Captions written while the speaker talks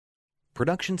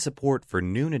Production support for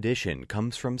Noon Edition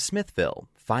comes from Smithville,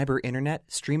 fiber internet,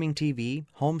 streaming TV,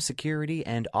 home security,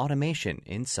 and automation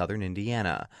in southern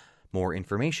Indiana. More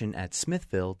information at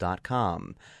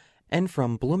smithville.com. And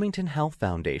from Bloomington Health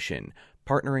Foundation,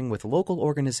 partnering with local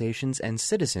organizations and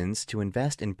citizens to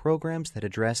invest in programs that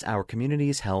address our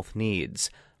community's health needs.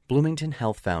 Bloomington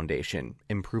Health Foundation,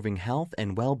 improving health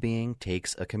and well-being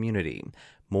takes a community.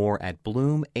 More at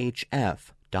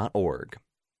bloomhf.org.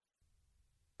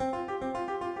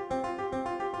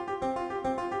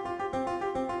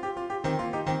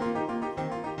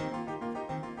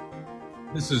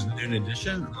 This is Noon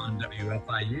Edition on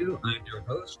WFIU. I'm your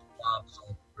host, Bob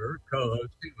Salzberg,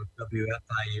 co-hosting with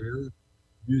WFIU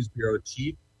News Bureau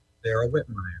Chief Sarah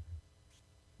Whitmire.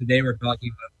 Today we're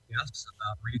talking with guests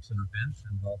about recent events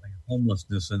involving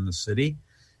homelessness in the city.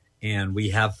 And we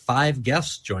have 5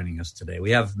 guests joining us today.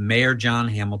 We have Mayor John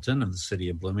Hamilton of the city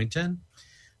of Bloomington,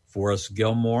 Forrest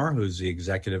Gilmore, who's the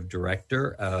executive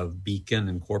director of Beacon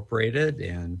Incorporated,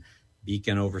 and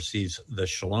Beacon oversees the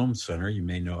Shalom Center. You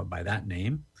may know it by that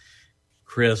name.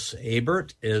 Chris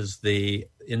Abert is the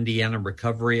Indiana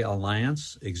Recovery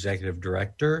Alliance executive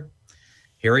director.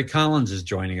 Harry Collins is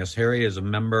joining us. Harry is a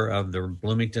member of the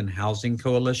Bloomington Housing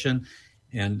Coalition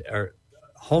and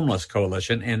Homeless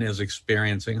Coalition and is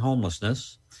experiencing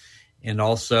homelessness. And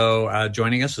also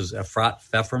joining us is Efrat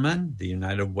Pfefferman, the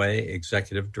United Way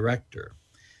executive director.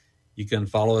 You can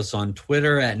follow us on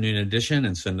Twitter at Noon Edition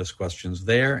and send us questions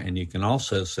there. And you can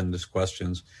also send us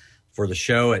questions for the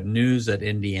show at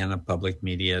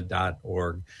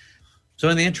news@indianapublicmedia.org. So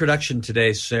in the introduction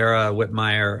today, Sarah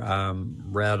Whitmire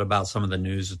read about some of the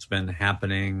news that's been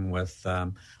happening with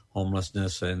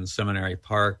homelessness in Seminary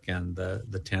Park and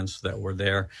the tents that were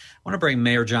there. I want to bring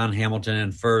Mayor John Hamilton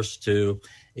in first to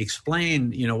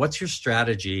explain, what's your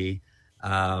strategy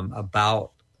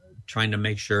about trying to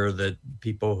make sure that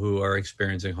people who are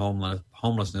experiencing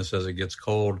homelessness as it gets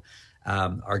cold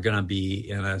are going to be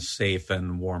in a safe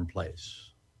and warm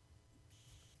place.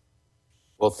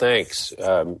 Well, thanks.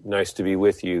 Nice to be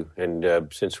with you.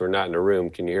 And since we're not in a room,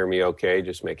 can you hear me okay?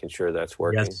 Just making sure that's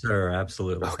working. Yes, sir.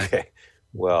 Absolutely. Okay.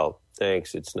 Well,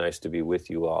 thanks. It's nice to be with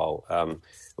you all.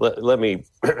 Let me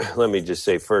just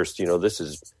say first,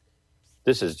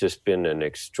 this has just been an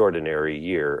extraordinary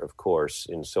year, of course,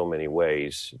 in so many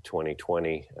ways.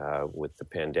 2020, with the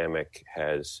pandemic,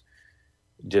 has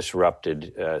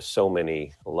disrupted so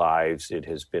many lives. It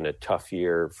has been a tough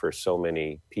year for so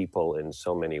many people in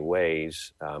so many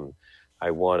ways. I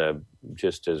want to,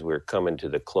 just as we're coming to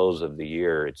the close of the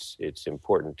year, it's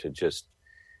important to just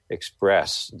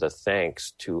express the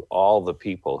thanks to all the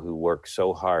people who work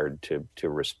so hard to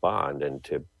respond and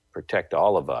to protect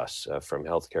all of us, from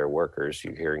healthcare workers.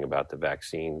 You're hearing about the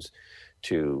vaccines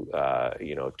to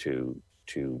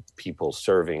people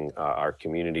serving our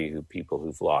community, people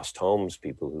who've lost homes,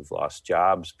 people who've lost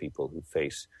jobs, people who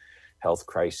face health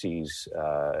crises.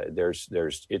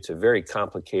 It's a very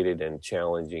complicated and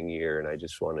challenging year, and I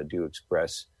just want to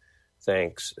express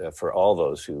thanks for all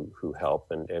those who help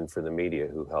and for the media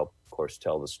who help, of course,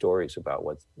 tell the stories about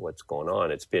what's going on.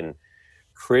 It's been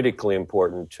critically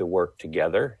important to work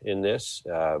together in this.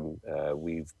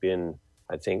 We've been,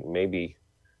 I think, maybe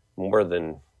more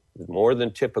than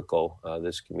typical.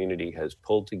 This community has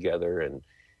pulled together, and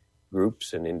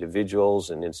groups and individuals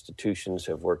and institutions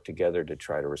have worked together to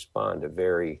try to respond to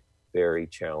very, very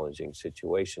challenging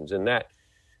situations. And that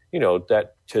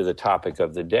to the topic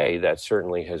of the day, that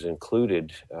certainly has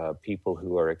included people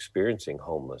who are experiencing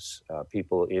homeless,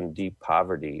 people in deep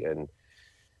poverty. And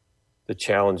the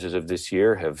challenges of this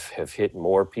year have hit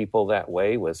more people that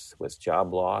way with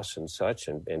job loss and such,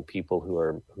 and people who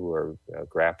are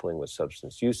grappling with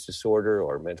substance use disorder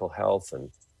or mental health,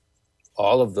 and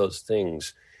all of those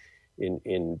things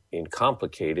in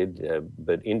complicated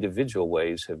but individual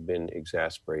ways have been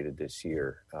exacerbated this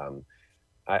year.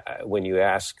 When you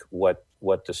ask what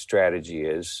the strategy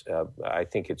is, I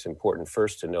think it's important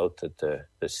first to note that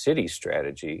the city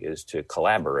strategy is to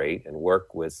collaborate and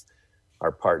work with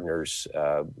our partners.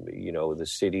 The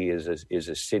city is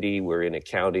a city. We're in a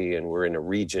county, and we're in a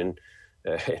region.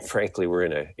 And frankly, we're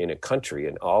in a country,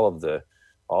 and all of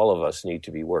us need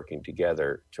to be working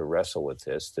together to wrestle with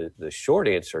this. The short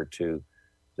answer to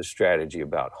the strategy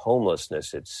about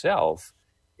homelessness itself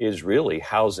is really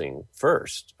housing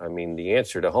first. I mean, the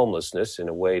answer to homelessness, in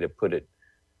a way to put it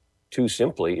too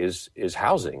simply, is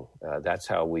housing. That's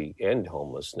how we end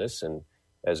homelessness. And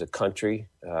as a country,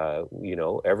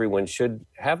 everyone should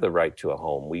have the right to a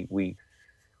home. We've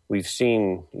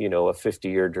seen, a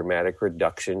 50-year dramatic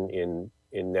reduction in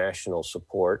national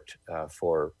support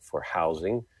for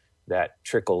housing that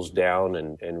trickles down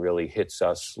and really hits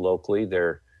us locally.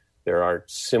 There there aren't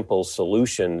simple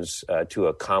solutions to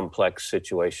a complex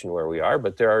situation where we are,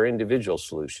 but there are individual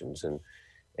solutions.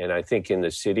 And I think in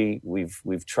the city,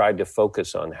 we've tried to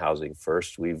focus on housing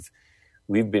first. We've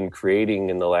been creating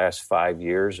in the last 5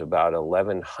 years about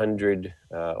 1,100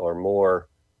 or more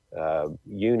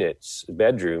units,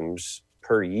 bedrooms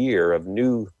per year of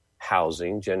new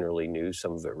housing, generally new,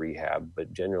 some of it rehab,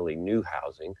 but generally new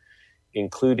housing.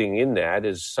 Including in that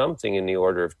is something in the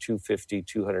order of 250,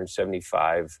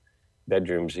 275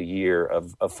 bedrooms a year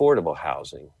of affordable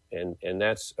housing. And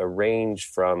that's a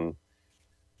range from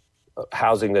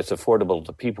housing that's affordable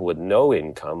to people with no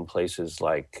income, places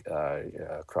like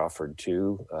Crawford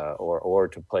 2, or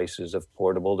to places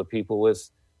affordable to people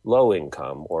with low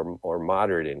income or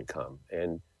moderate income.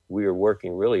 And we are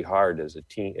working really hard as a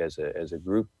team, as a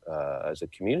group, as a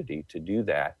community to do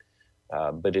that.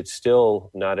 But it's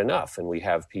still not enough. And we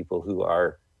have people who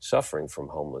are suffering from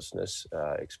homelessness,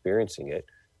 experiencing it.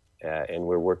 And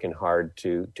we're working hard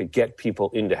to get people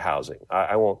into housing.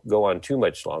 I won't go on too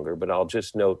much longer, but I'll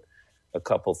just note a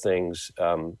couple things.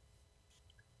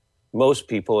 Most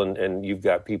people, and you've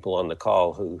got people on the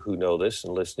call who know this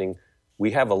and listening,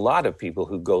 we have a lot of people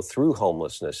who go through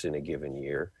homelessness in a given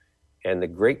year. And the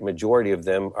great majority of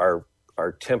them are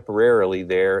temporarily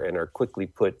there and are quickly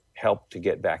put help to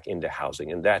get back into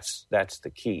housing. And that's the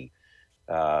key.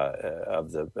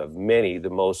 Of many, the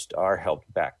most are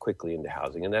helped back quickly into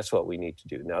housing, and that's what we need to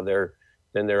do. Now,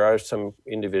 there are some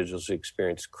individuals who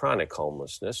experience chronic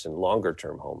homelessness and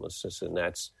longer-term homelessness, and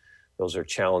those are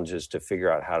challenges to figure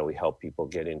out how do we help people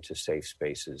get into safe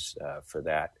spaces for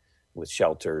that, with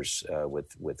shelters,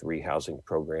 with rehousing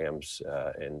programs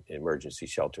and emergency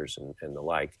shelters and the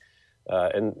like.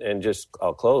 And just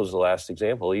I'll close the last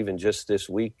example. Even just this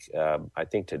week, I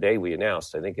think today we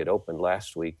announced, I think it opened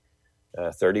last week,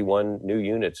 31 new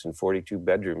units and 42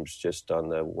 bedrooms just on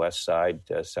the west side,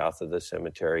 south of the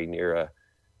cemetery, near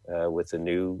with a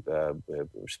new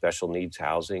special needs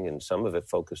housing, and some of it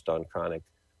focused on chronic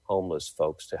homeless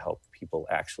folks to help people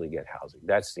actually get housing.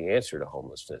 That's the answer to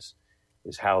homelessness,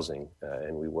 is housing,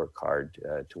 and we work hard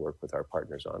to work with our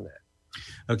partners on that.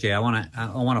 Okay, I want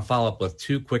to follow up with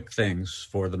two quick things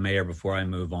for the mayor before I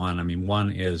move on. I mean,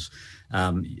 one is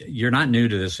you're not new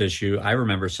to this issue. I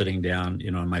remember sitting down,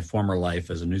 in my former life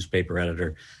as a newspaper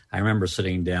editor, I remember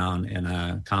sitting down in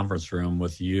a conference room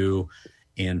with you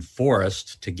and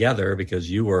Forrest together,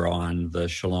 because you were on the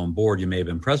Shalom board. You may have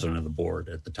been president of the board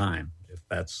at the time, if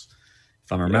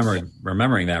I'm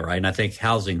remembering that right. And I think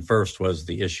housing first was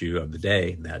the issue of the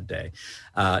day that day.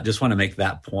 Just want to make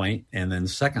that point. And then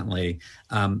secondly,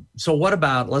 so what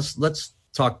about, let's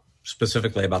talk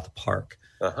specifically about the park.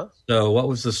 Uh-huh. So what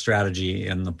was the strategy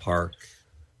in the park?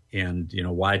 And,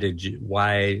 why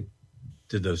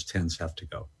did those tents have to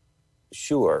go?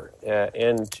 Sure.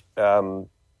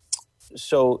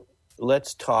 So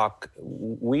let's talk.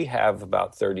 We have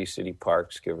about 30 city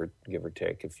parks, give or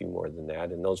take, a few more than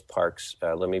that. And those parks,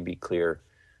 let me be clear,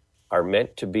 are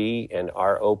meant to be and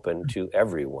are open to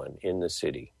everyone in the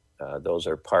city. Those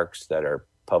are parks that are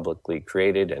publicly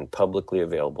created and publicly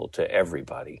available to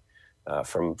everybody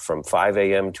from 5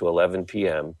 a.m. to 11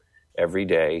 p.m. every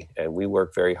day. And we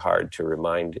work very hard to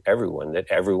remind everyone that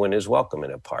everyone is welcome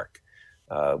in a park.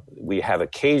 We have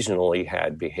occasionally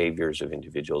had behaviors of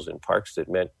individuals in parks that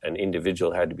meant an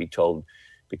individual had to be told,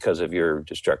 because of your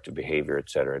destructive behavior, et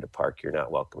cetera, at a park, you're not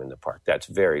welcome in the park. That's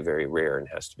very, very rare and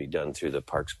has to be done through the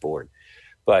Parks Board.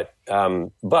 But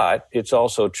it's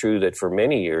also true that for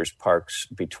many years, parks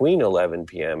between 11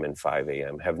 p.m. and 5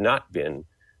 a.m. have not been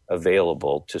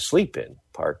available to sleep in.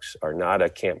 Parks are not a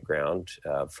campground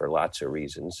for lots of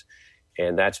reasons.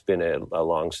 And that's been a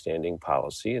longstanding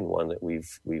policy, and one that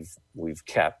we've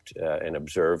kept and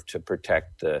observed to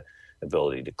protect the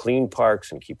ability to clean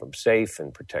parks and keep them safe,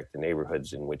 and protect the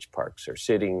neighborhoods in which parks are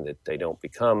sitting, that they don't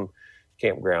become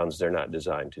campgrounds. They're not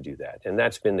designed to do that. And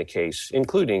that's been the case,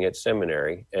 including at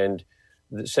Seminary. And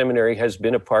the Seminary has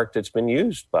been a park that's been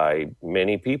used by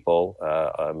many people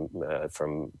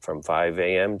from 5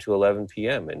 a.m. to 11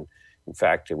 p.m. And in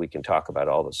fact, we can talk about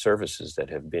all the services that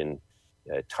have been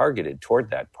targeted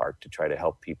toward that park to try to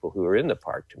help people who are in the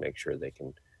park to make sure they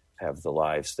can have the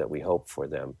lives that we hope for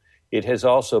them. It has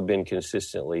also been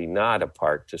consistently not a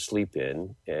park to sleep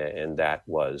in, and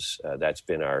that's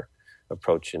been our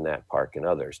approach in that park and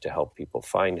others, to help people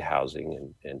find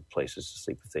housing and places to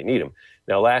sleep if they need them.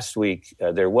 Now, last week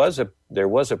there was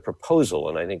a proposal,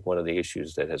 and I think one of the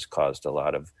issues that has caused a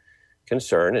lot of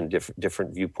concern and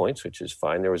different viewpoints, which is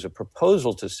fine. There was a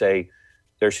proposal to say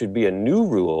there should be a new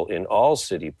rule in all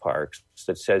city parks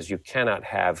that says you cannot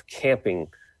have camping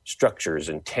structures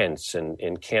and tents and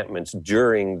encampments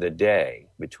during the day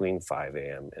between 5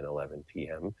 a.m. and 11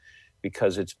 p.m.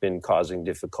 because it's been causing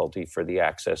difficulty for the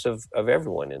access of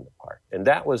everyone in the park. And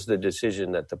that was the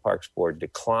decision that the Parks Board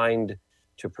declined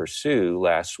to pursue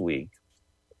last week,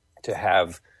 to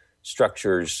have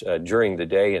structures during the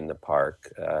day in the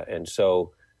park. And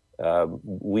so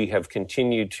we have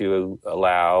continued to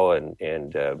allow, and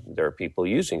there are people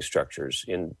using structures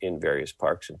in various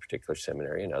parks, in particular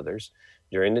Seminary and others,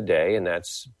 during the day, and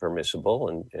that's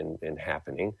permissible and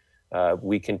happening.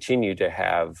 We continue to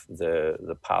have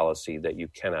the policy that you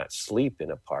cannot sleep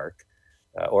in a park,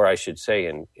 or I should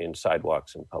say in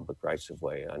sidewalks and public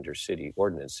rights-of-way under city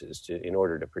ordinances in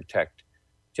order to protect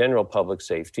general public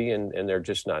safety, and they're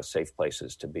just not safe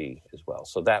places to be as well.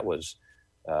 So that was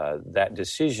that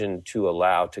decision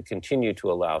to continue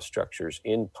to allow structures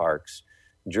in parks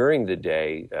during the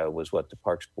day was what the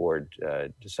Parks Board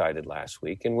decided last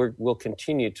week. And we'll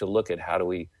continue to look at how do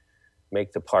we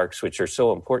make the parks, which are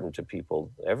so important to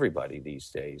people, everybody these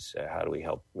days, how do we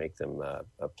help make them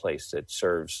a place that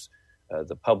serves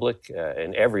the public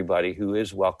and everybody who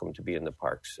is welcome to be in the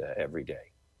parks every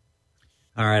day.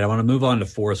 All right, I want to move on to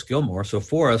Forrest Gilmore. So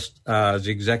Forrest is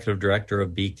the executive director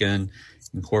of Beacon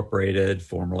Incorporated,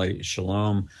 formerly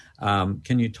Shalom.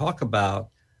 Can you talk about,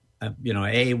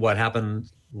 A, what happened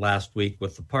last week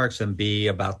with the parks, and B,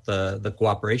 about the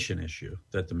cooperation issue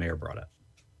that the mayor brought up?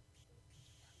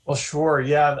 Well, sure.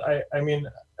 Yeah,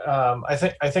 I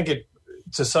think it,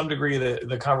 to some degree,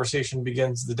 the conversation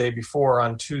begins the day before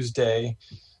on Tuesday,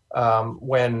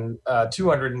 when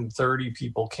 230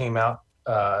 people came out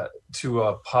to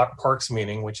a parks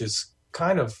meeting, which is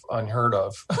kind of unheard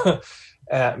of.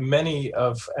 Many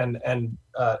of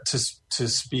to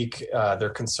speak their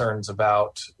concerns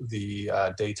about the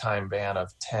daytime ban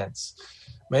of tents.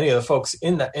 Many of the folks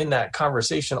in that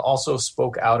conversation also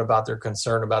spoke out about their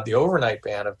concern about the overnight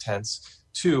ban of tents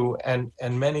too, and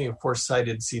many, of course,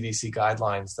 cited CDC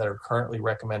guidelines that are currently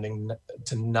recommending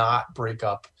to not break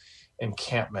up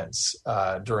encampments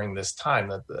during this time,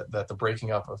 that the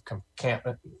breaking up of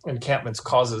encampments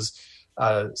causes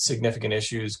significant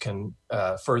issues, can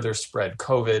further spread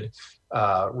COVID,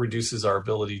 reduces our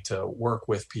ability to work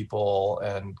with people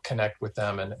and connect with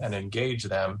them and engage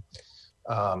them.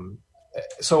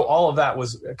 So all of that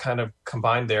was kind of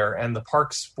combined there. And the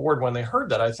Parks Board, when they heard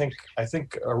that, I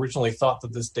think originally thought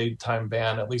that this daytime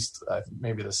ban, at least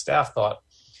maybe the staff thought,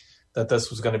 that this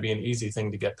was going to be an easy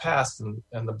thing to get passed.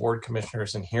 And the board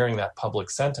commissioners, in hearing that public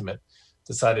sentiment,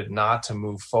 decided not to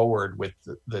move forward with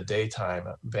the daytime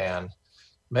ban.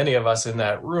 Many of us in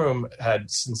that room had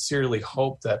sincerely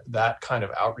hoped that kind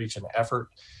of outreach and effort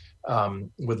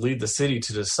would lead the city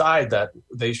to decide that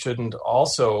they shouldn't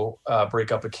also break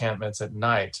up encampments at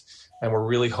night. And we're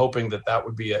really hoping that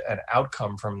would be an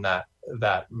outcome from that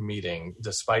meeting,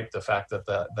 despite the fact that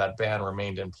that ban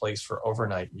remained in place for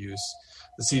overnight use.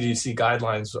 The CDC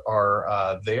guidelines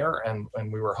are there, and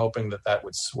we were hoping that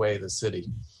would sway the city.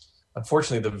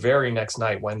 Unfortunately, the very next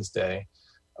night, Wednesday,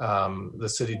 the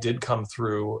city did come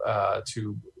through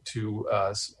to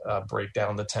break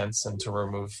down the tents and to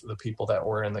remove the people that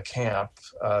were in the camp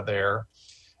there,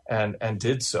 and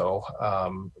did so,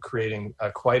 creating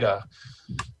quite a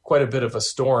bit of a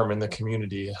storm in the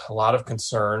community. A lot of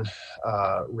concern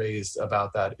raised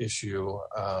about that issue.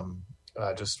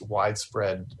 Just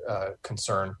widespread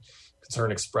concern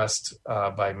expressed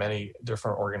by many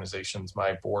different organizations.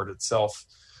 My board itself,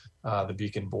 the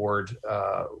Beacon Board,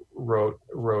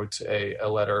 wrote a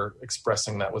letter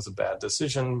expressing that was a bad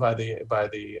decision by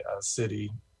the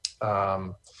city,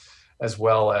 as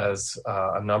well as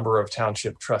a number of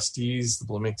township trustees, the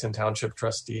Bloomington Township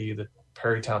trustee, the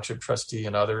Perry Township trustee,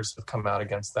 and others have come out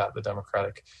against that. The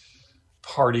Democratic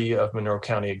Party of Monroe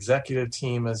County executive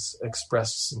team has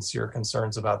expressed sincere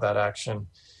concerns about that action.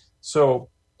 So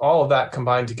all of that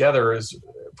combined together has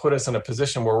put us in a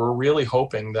position where we're really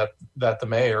hoping that the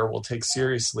mayor will take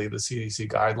seriously the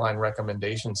CDC guideline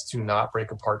recommendations to not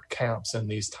break apart camps in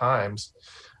these times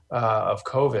of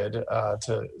COVID,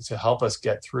 to help us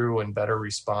get through and better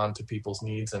respond to people's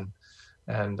needs and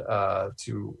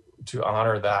to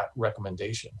honor that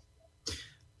recommendation.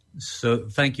 So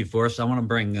thank you, Forrest. I want to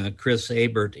bring Chris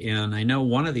Abert in. I know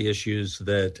one of the issues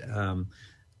that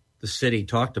the city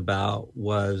talked about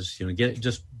was,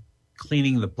 just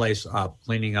cleaning the place up,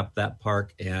 cleaning up that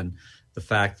park, and the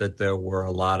fact that there were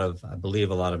a lot of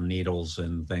needles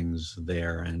and things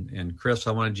there. And Chris,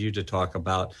 I wanted you to talk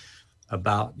about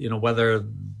whether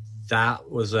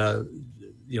that was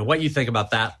what you think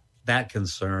about that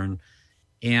concern.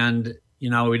 And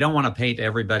we don't want to paint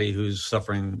everybody who's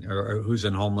suffering or who's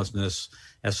in homelessness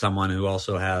as someone who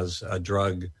also has a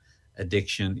drug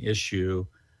addiction issue.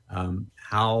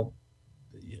 How,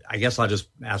 I guess I'll just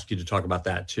ask you to talk about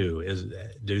that too.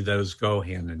 Do those go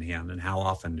hand in hand, and how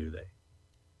often do they?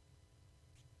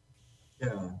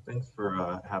 Yeah, thanks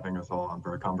for having us all on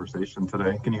for a conversation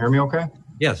today. Can you hear me okay?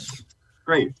 Yes.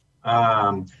 Great.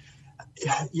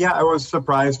 Yeah, I was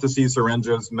surprised to see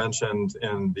syringes mentioned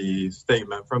in the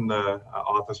statement from the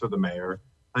office of the mayor.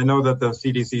 I know that the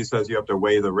CDC says you have to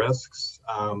weigh the risks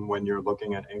when you're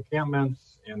looking at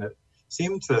encampments, and it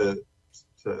seemed to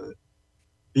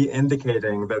be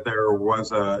indicating that there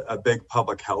was a big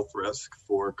public health risk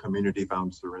for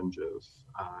community-found syringes.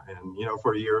 And, you know,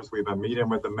 for years we've been meeting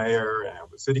with the mayor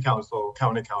and with city council,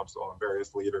 county council, and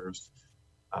various leaders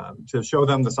to show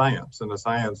them the science. And the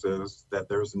science is that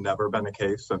there's never been a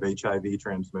case of HIV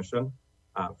transmission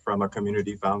from a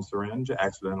community-found syringe,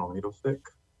 accidental needle stick.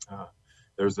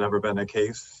 There's never been a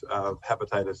case of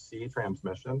hepatitis C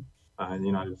transmission in the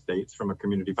United States from a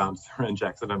community-found syringe,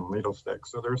 accidental needle stick.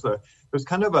 So there's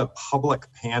kind of a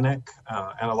public panic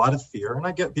and a lot of fear. And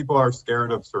I get people are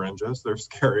scared of syringes. They're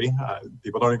scary.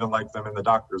 People don't even like them in the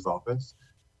doctor's office.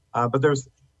 But there's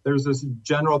this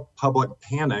general public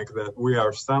panic that we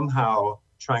are somehow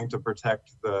trying to protect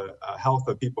the health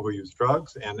of people who use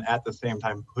drugs, and at the same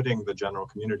time putting the general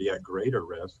community at greater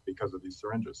risk because of these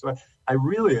syringes. So I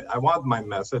want my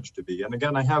message to be, and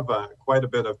again, I have quite a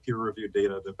bit of peer-reviewed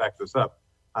data to back this up,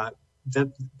 that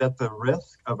the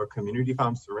risk of a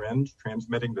community-found syringe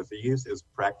transmitting disease is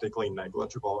practically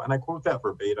negligible. And I quote that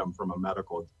verbatim from a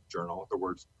medical journal, the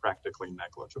words practically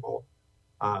negligible.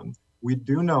 We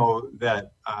do know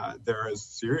that there is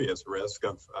serious risk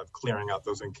of clearing out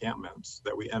those encampments,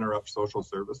 that we interrupt social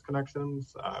service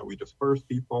connections, we disperse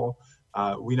people.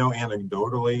 We know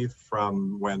anecdotally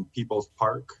from when People's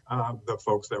Park, the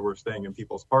folks that were staying in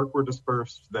People's Park were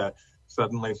dispersed, that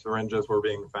suddenly syringes were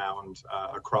being found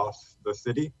across the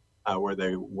city where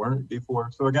they weren't before.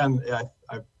 So again,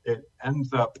 it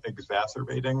ends up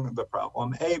exacerbating the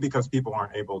problem, A, because people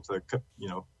aren't able to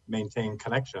maintain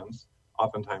connections.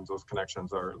 Oftentimes those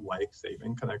connections are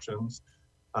life-saving connections,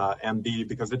 and B,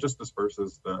 because it just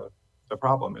disperses the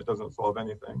problem. It doesn't solve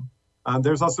anything.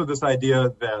 There's also this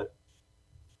idea that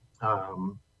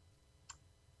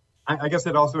I guess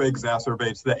it also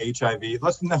exacerbates the HIV.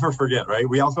 Let's never forget, right?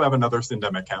 We also have another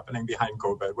syndemic happening behind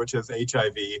COVID, which is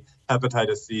HIV,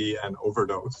 hepatitis C, and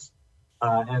overdose.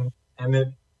 And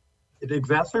it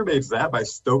exacerbates that by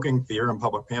stoking fear and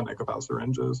public panic about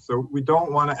syringes. So we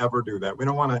don't want to ever do that. We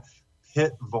don't want to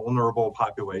pit vulnerable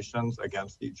populations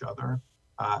against each other.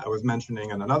 I was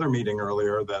mentioning in another meeting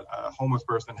earlier that a homeless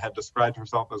person had described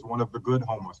herself as one of the good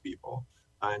homeless people.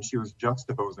 And she was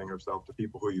juxtaposing herself to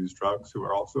people who use drugs who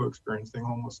are also experiencing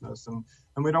homelessness. And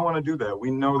we don't want to do that.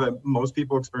 We know that most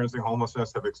people experiencing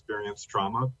homelessness have experienced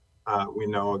trauma. We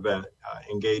know that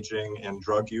engaging in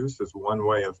drug use is one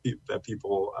way that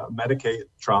people medicate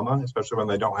trauma, especially when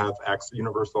they don't have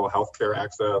universal health care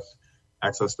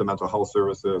access to mental health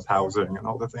services, housing, and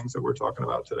all the things that we're talking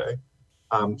about today.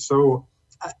 So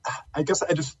I guess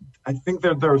I think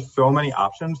that there are so many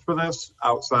options for this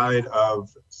outside of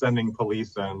sending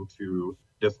police in to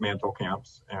dismantle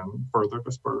camps and further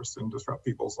disperse and disrupt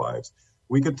people's lives.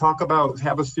 We could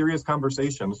have a serious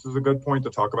conversation. This is a good point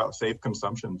to talk about safe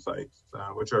consumption sites,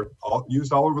 which are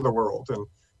used all over the world and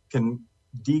can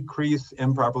decrease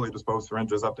improperly disposed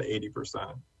syringes up to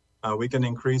 80%. We can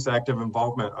increase active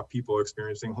involvement of people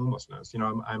experiencing homelessness.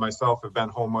 I myself have been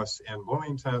homeless in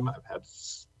Bloomington. I've had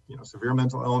severe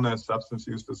mental illness, substance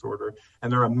use disorder, and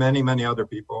there are many, many other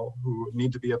people who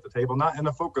need to be at the table, not in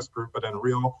a focus group, but in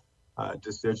real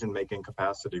decision-making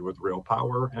capacity with real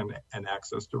power and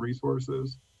access to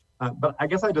resources. But I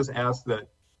guess I just ask that,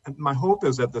 my hope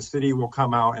is that the city will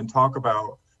come out and talk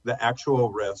about the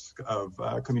actual risk of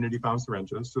community-found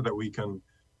syringes so that we can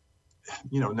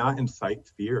not incite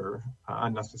fear,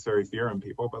 unnecessary fear in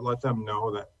people, but let them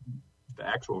know that the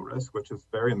actual risk, which is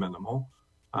very minimal,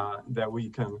 that we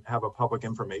can have a public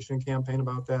information campaign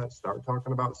about that, start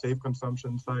talking about safe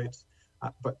consumption sites,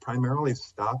 but primarily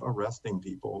stop arresting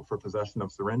people for possession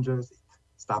of syringes,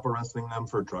 stop arresting them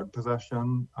for drug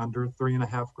possession under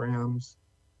 3.5 grams.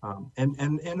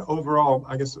 And overall,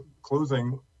 I guess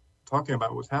closing, talking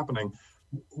about what's happening,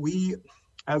 we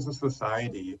as a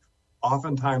society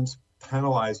oftentimes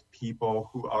penalize people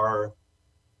who are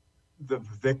the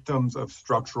victims of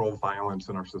structural violence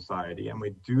in our society. And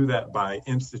we do that by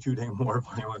instituting more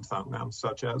violence on them,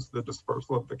 such as the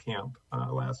dispersal of the camp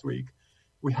last week.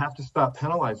 We have to stop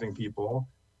penalizing people,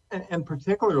 and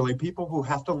particularly people who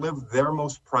have to live their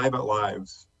most private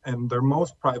lives and their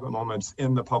most private moments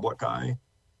in the public eye.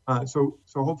 So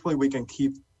hopefully we can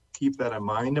keep keep that in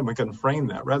mind, and we can frame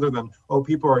that rather than, oh,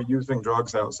 people are using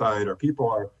drugs outside, or people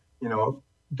are,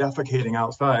 defecating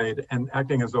outside, and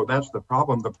acting as though that's the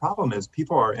problem. The problem is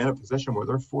people are in a position where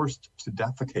they're forced to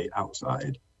defecate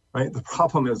outside, right? The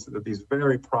problem is that these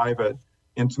very private,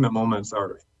 intimate moments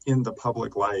are in the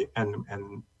public light, and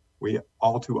we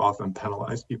all too often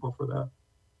penalize people for that.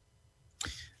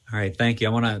 All right, thank you.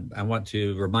 I want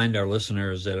to remind our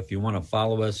listeners that if you want to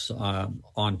follow us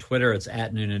on Twitter, it's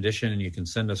 @Noon Edition, and you can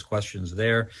send us questions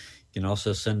there. You can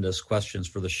also send us questions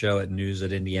for the show at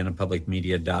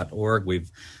news@indianapublicmedia.org.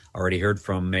 We've already heard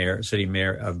from City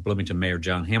Mayor of Bloomington, Mayor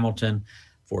John Hamilton,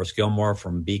 Forrest Gilmore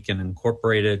from Beacon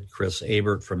Incorporated, Chris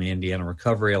Abert from the Indiana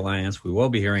Recovery Alliance. We will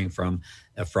be hearing from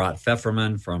Efrat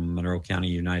Pfefferman from Monroe County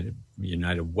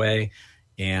United Way.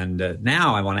 And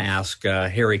now I want to ask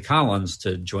Harry Collins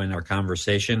to join our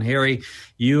conversation. Harry,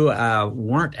 you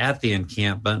weren't at the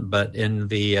encampment, but in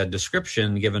the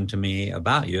description given to me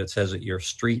about you, it says that you're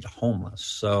street homeless.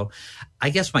 So I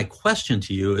guess my question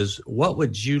to you is, what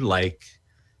would you like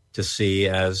to see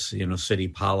as, city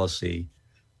policy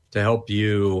to help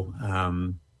you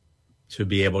to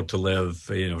be able to live,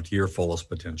 to your fullest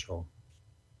potential?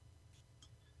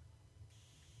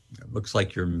 It looks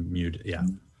like you're muted. Yeah.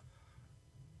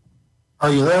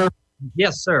 Are you there?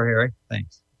 Yes, sir, Harry.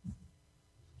 Thanks.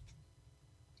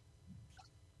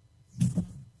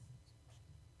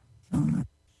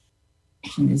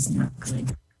 Is not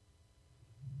good.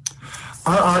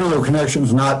 Our audio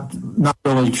connection's not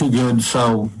really too good,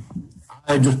 so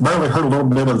I just barely heard a little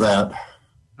bit of that.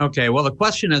 Okay. Well, the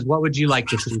question is, what would you like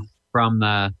to see from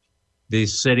the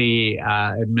city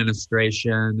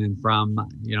administration and from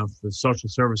the social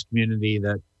service community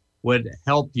that would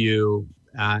help you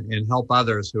and help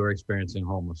others who are experiencing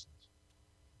homelessness?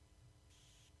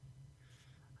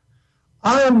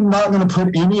 I am not going to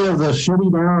put any of the city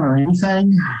down or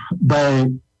anything, but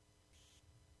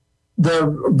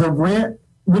the rent,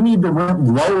 we need the rent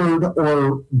lowered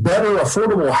or better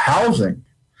affordable housing.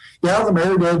 Yeah, the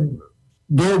mayor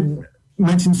did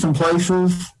mention some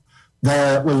places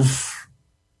that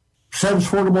said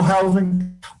affordable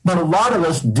housing, but a lot of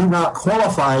us do not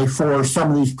qualify for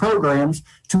some of these programs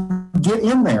to get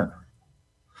in there.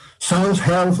 Some of us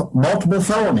have multiple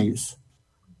felonies.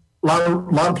 A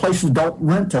lot of places don't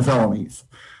rent to felonies.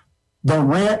 The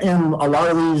rent in a lot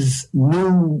of these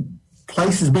new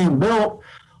places being built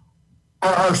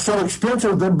are so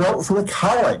expensive, they're built for the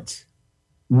college,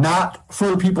 not for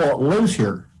the people that live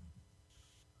here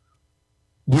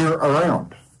year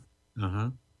around.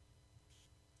 Uh-huh.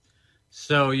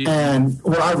 So yeah,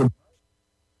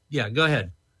 go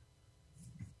ahead.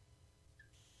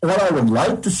 What I would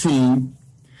like to see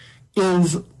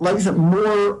is, like I said,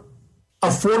 more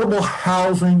affordable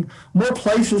housing, more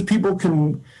places people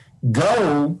can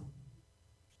go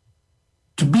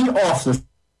to be off the.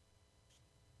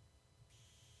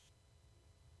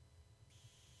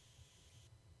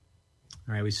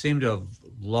 All right, we seem to have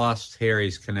lost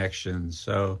Harry's connection,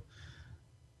 so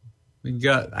we can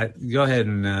go ahead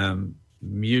and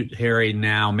mute Harry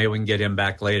now. Maybe we can get him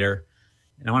back later.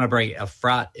 And I want to bring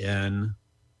Efrat in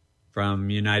from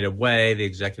United Way, the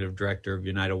executive director of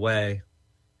United Way,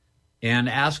 and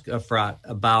ask Efrat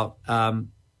about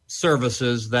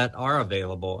services that are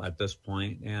available at this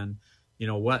point, and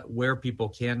where people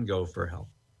can go for help.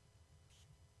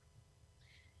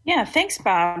 Yeah, thanks,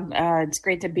 Bob. It's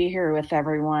great to be here with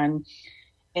everyone.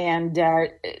 And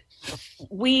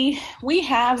we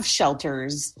have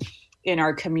shelters in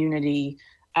our community.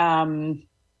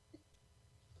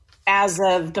 As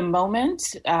of the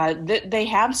moment, they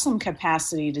have some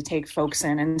capacity to take folks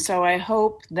in. And so I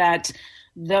hope that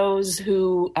those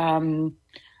who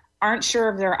aren't sure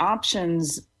of their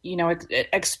options,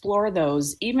 explore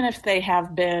those, even if they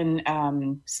have been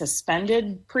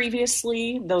suspended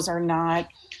previously. Those are not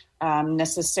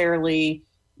necessarily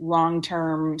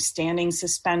long-term standing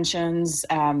suspensions.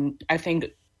 I think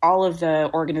all of the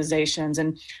organizations,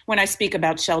 and when I speak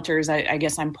about shelters, I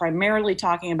guess I'm primarily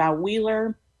talking about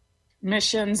Wheeler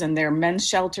Missions and their men's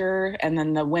shelter, and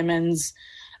then the women's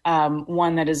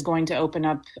one that is going to open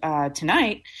up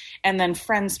tonight, and then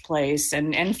Friends Place,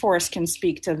 and Forrest can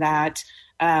speak to that.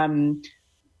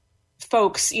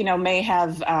 Folks, may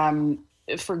have,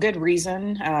 for good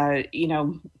reason,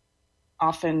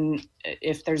 often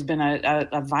if there's been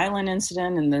a violent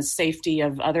incident and the safety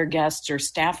of other guests or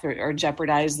staff are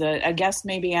jeopardized, a guest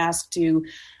may be asked to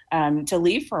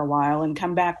leave for a while and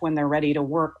come back when they're ready to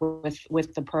work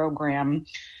with the program.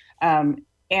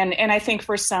 And I think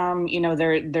for some,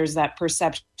 there's that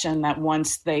perception that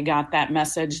once they got that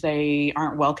message, they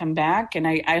aren't welcome back. And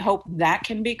I hope that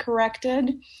can be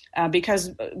corrected because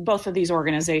both of these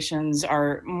organizations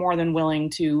are more than willing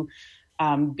to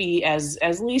be as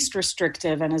least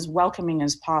restrictive and as welcoming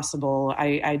as possible.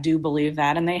 I do believe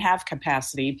that, and they have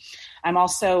capacity. I'm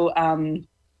also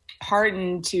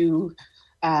heartened to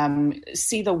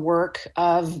see the work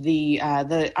of the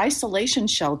isolation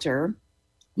shelter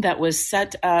that was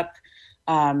set up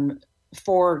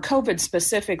for COVID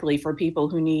specifically for people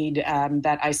who need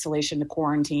that isolation to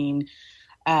quarantine.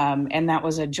 And that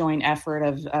was a joint effort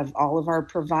of all of our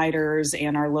providers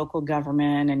and our local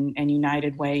government and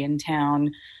United Way in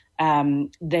town.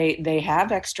 They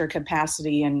have extra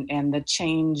capacity, and the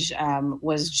change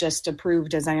was just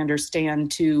approved, as I understand,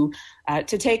 to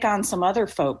take on some other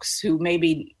folks who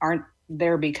maybe aren't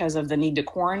there because of the need to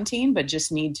quarantine, but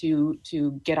just need to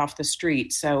get off the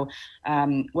street. So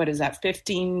what is that,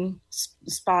 15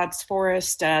 spots,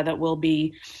 Forrest, that will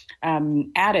be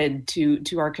added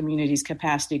to our community's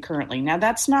capacity currently. Now,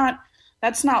 that's not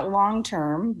long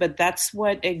term, but that's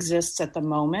what exists at the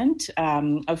moment.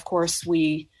 Of course,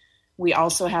 we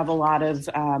also have a lot of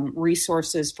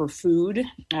resources for food,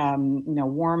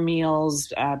 warm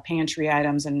meals, pantry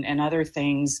items, and other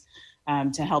things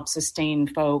to help sustain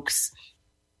folks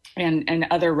and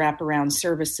other wraparound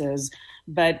services.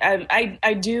 But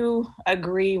I do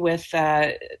agree with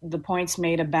the points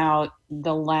made about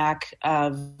the lack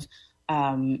of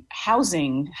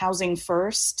housing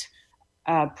first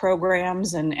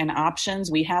programs and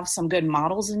options. We have some good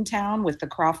models in town with the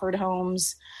Crawford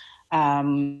Homes,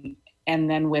 and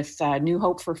then with New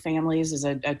Hope for Families is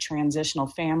a transitional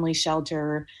family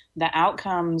shelter. The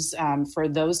outcomes for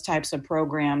those types of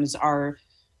programs are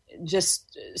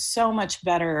just so much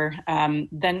better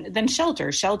than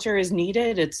shelter. Shelter is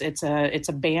needed. It's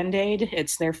a Band-Aid.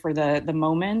 It's there for the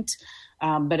moment,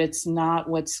 but it's not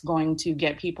what's going to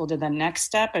get people to the next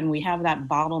step. And we have that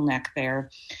bottleneck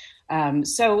there.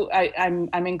 So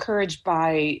I'm encouraged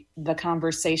by the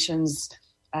conversations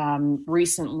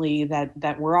recently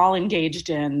that we're all engaged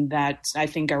in that I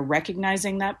think are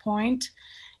recognizing that point.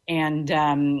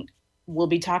 And we'll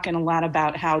be talking a lot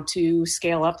about how to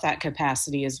scale up that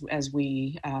capacity as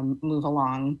we move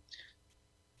along.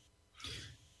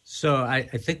 So I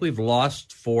think we've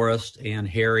lost Forrest and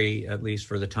Harry, at least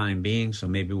for the time being. So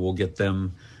maybe we'll get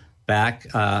them back.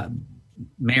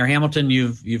 Mayor Hamilton,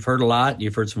 you've heard a lot.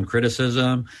 You've heard some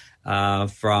criticism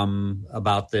from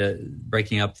about the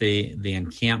breaking up the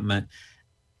encampment.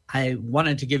 I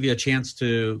wanted to give you a chance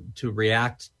to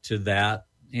react to that.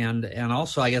 And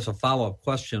also, I guess a follow-up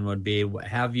question would be,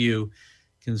 have you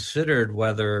considered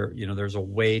whether, there's a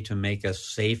way to make a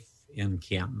safe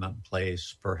encampment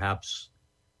place, perhaps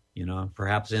in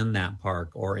that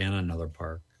park or in another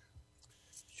park?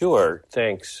 Sure,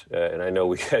 thanks. And I know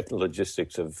we had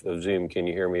logistics of Zoom. Can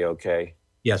you hear me okay?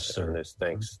 Yes, sir.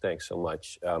 Thanks so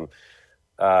much.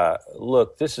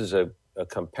 Look, this is a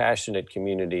compassionate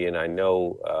community, and I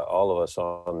know all of us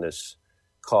on this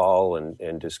call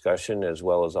and discussion, as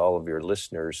well as all of your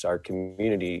listeners, our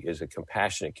community is a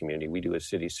compassionate community. We do a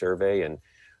city survey, and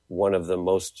one of the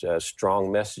most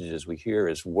strong messages we hear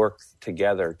is work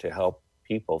together to help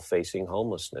people facing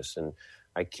homelessness. And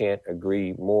I can't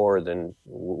agree more than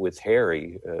with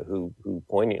Harry, who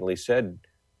poignantly said,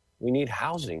 we need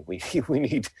housing. We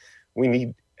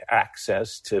need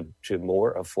access to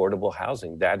more affordable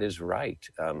housing. That is right.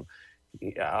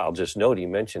 I'll just note, he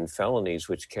mentioned felonies,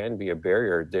 which can be a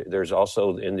barrier. There's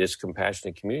also, in this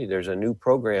compassionate community, there's a new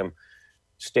program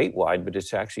statewide, but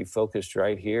it's actually focused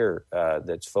right here,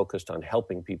 that's focused on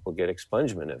helping people get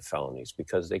expungement of felonies,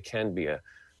 because they can be a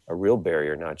real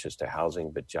barrier, not just to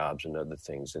housing, but jobs and other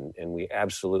things. And we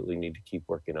absolutely need to keep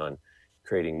working on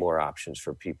creating more options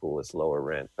for people with lower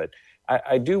rent. But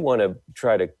I do want to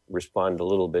try to respond a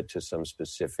little bit to some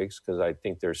specifics, because I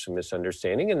think there's some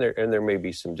misunderstanding and there may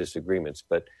be some disagreements.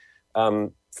 But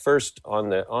first, on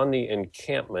the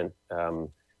encampment,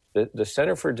 the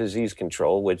Center for Disease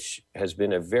Control, which has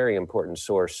been a very important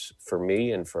source for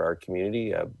me and for our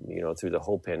community, through the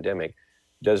whole pandemic,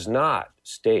 does not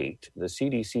state, the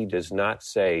CDC does not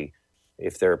say,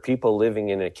 if there are people living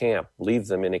in a camp, leave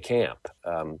them in a camp.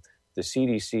 The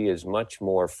CDC is much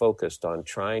more focused on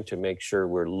trying to make sure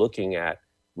we're looking at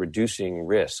reducing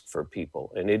risk for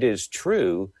people. And it is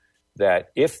true that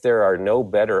if there are no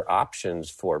better options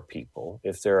for people,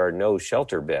 if there are no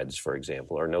shelter beds, for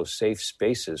example, or no safe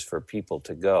spaces for people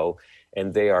to go,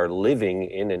 and they are living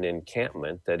in an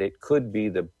encampment, that it could be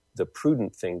the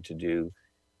prudent thing to do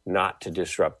not to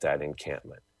disrupt that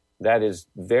encampment. That is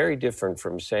very different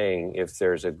from saying if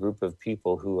there's a group of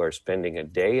people who are spending a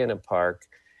day in a park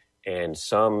and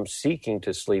some seeking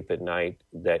to sleep at night,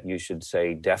 that you should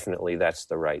say, definitely that's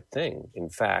the right thing. In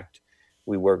fact,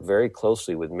 we work very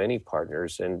closely with many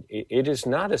partners, and it is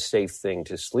not a safe thing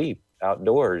to sleep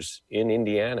outdoors in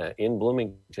Indiana, in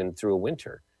Bloomington through a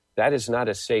winter. That is not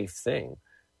a safe thing.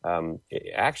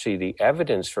 Actually, the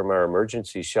evidence from our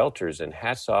emergency shelters, and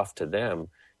hats off to them,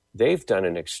 they've done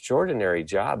an extraordinary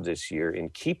job this year in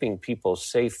keeping people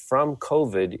safe from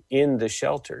COVID in the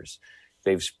shelters.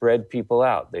 They've spread people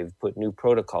out. They've put new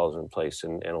protocols in place,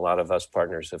 and a lot of us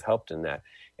partners have helped in that.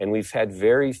 And we've had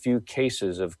very few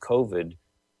cases of COVID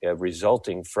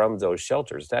resulting from those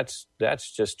shelters. That's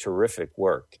just terrific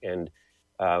work. And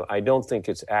I don't think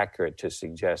it's accurate to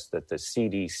suggest that the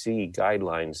CDC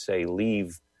guidelines say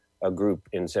leave a group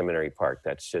in Seminary Park.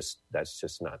 That's just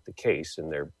not the case.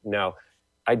 And now,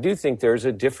 I do think there's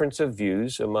a difference of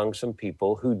views among some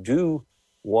people who do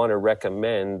want to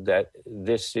recommend that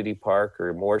this city park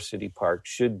or more city parks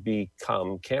should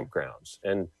become campgrounds.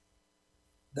 And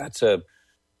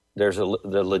there's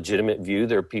the legitimate view.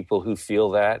 There are people who feel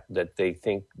that they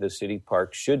think the city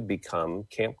park should become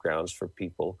campgrounds for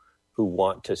people who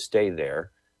want to stay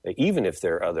there, even if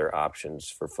there are other options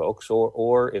for folks,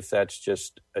 or if that's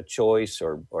just a choice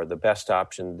or the best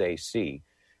option they see.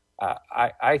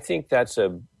 I think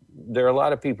there are a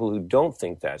lot of people who don't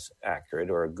think that's accurate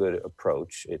or a good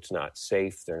approach. It's not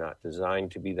safe. They're not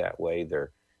designed to be that way.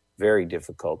 They're very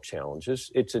difficult challenges.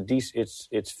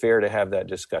 It's fair to have that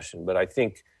discussion, but I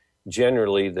think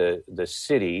generally the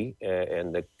city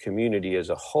and the community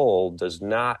as a whole does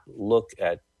not look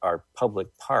at our public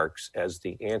parks as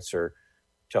the answer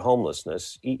to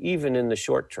homelessness, even in the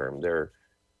short term.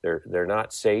 They're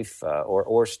not safe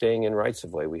or staying in rights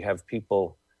of way. We have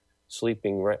people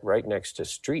sleeping right next to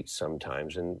streets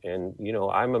sometimes. And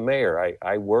I'm a mayor.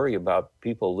 I worry about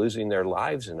people losing their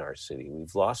lives in our city.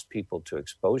 We've lost people to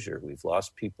exposure. We've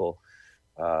lost people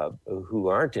who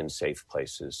aren't in safe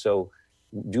places. So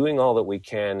doing all that we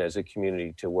can as a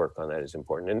community to work on that is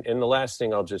important. And the last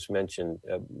thing I'll just mention,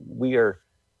 we are,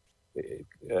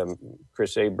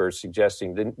 Chris Aber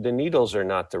suggesting the needles are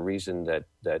not the reason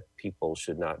that people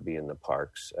should not be in the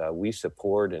parks. We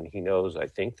support, and he knows, I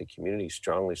think the community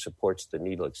strongly supports the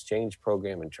needle exchange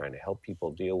program and trying to help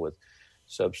people deal with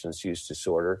substance use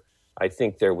disorder. I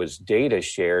think there was data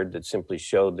shared that simply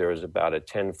showed there was about a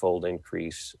tenfold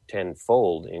increase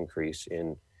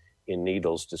in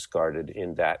needles discarded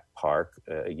in that park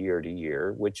year to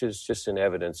year, which is just an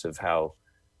evidence of how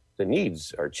the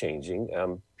needs are changing.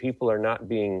 People are not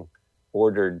being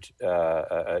ordered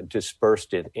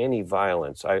dispersed in any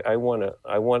violence. I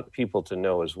want people to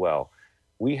know as well,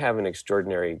 we have an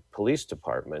extraordinary police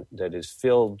department that is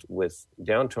filled with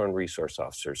downtown resource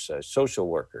officers, social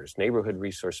workers, neighborhood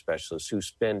resource specialists who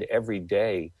spend every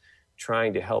day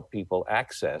trying to help people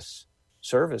access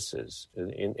services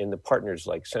in the partners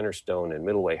like Centerstone and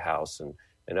Middleway House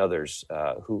and others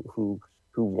who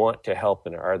want to help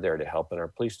and are there to help. And our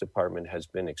police department has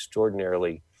been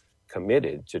extraordinarily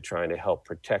committed to trying to help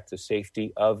protect the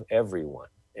safety of everyone,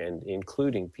 and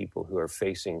including people who are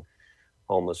facing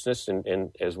homelessness. And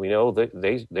as we know,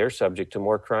 they're subject to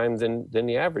more crime than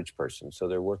the average person. So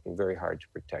they're working very hard to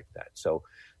protect that. So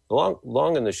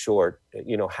long and the short,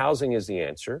 housing is the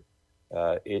answer.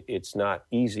 It's not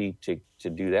easy to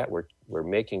do that. We're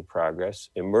making progress.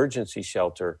 Emergency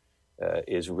shelter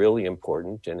is really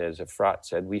important. And as Efrat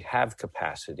said, we have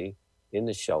capacity in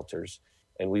the shelters,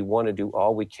 and we want to do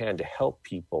all we can to help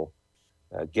people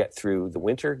get through the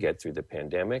winter, get through the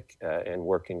pandemic, and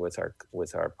working with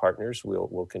our partners,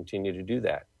 we'll continue to do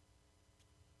that.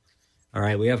 All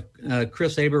right, we have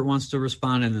Chris Aber wants to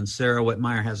respond, and then Sarah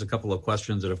Whitmire has a couple of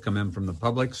questions that have come in from the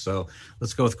public. So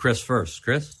let's go with Chris first.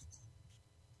 Chris?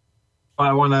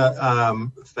 I want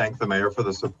to thank the mayor for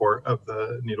the support of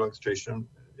the needle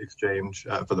exchange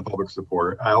for the public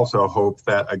support. I also hope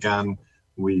that, again,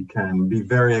 we can be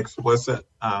very explicit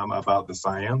about the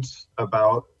science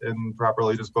about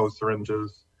improperly disposed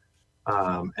syringes,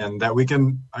 and that we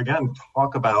can, again,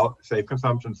 talk about safe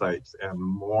consumption sites and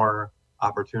more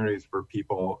opportunities for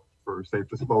people for safe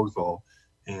disposal,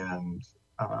 and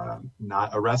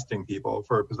not arresting people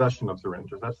for possession of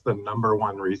syringes. That's the number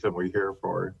one reason we hear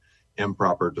for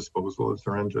improper disposal of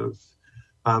syringes.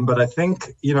 But I think,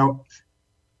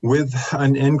 with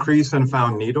an increase in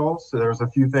found needles, there's a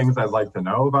few things I'd like to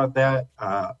know about that.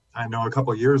 I know a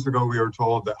couple of years ago, we were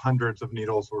told that hundreds of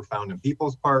needles were found in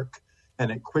People's Park, and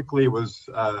it quickly was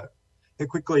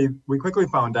we quickly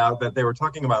found out that they were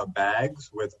talking about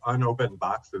bags with unopened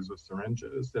boxes of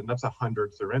syringes, and that's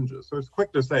 100 syringes. So it's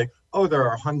quick to say, oh, there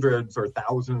are hundreds or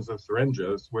thousands of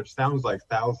syringes, which sounds like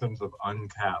thousands of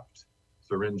uncapped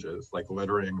syringes, like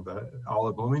littering all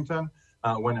of Bloomington,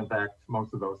 when in fact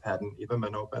most of those hadn't even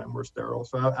been open and were sterile.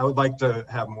 So I would like to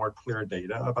have more clear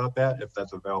data about that if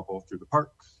that's available through the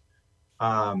parks.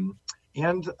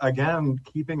 And again,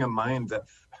 keeping in mind that,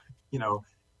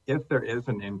 if there is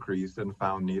an increase in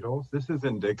found needles, this is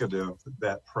indicative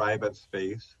that private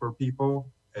space for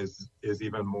people is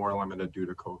even more limited due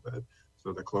to COVID.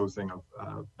 So the closing of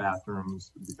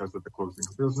bathrooms because of the closing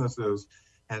of businesses,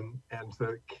 and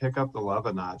to kick up the love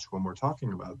a notch when we're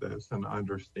talking about this and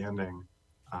understanding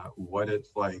what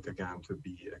it's like, again, to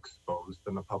be exposed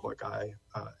in the public eye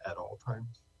at all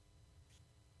times.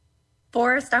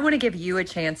 Forrest, I want to give you a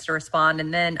chance to respond,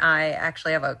 and then I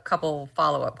actually have a couple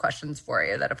follow-up questions for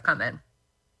you that have come in.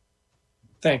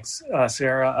 Thanks,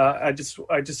 Sarah. I just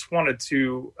wanted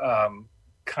to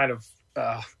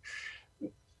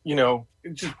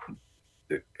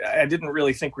I didn't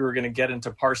really think we were going to get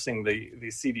into parsing the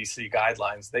CDC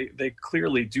guidelines. They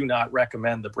clearly do not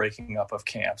recommend the breaking up of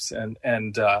camps and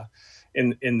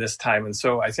in this time. And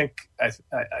so I think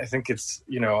it's,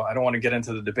 I don't want to get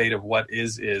into the debate of what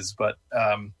is, but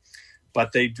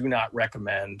they do not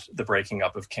recommend the breaking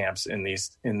up of camps in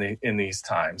these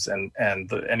times. And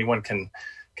anyone can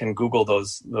Google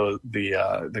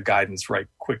the guidance right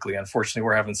quickly. Unfortunately,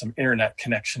 we're having some internet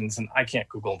connections and I can't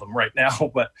Google them right now,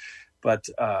 but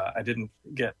I didn't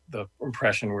get the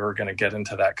impression we were going to get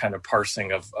into that kind of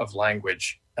parsing of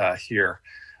language here.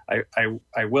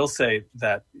 I will say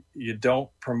that you don't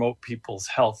promote people's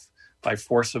health by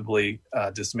forcibly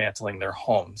dismantling their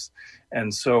homes.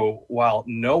 And so while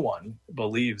no one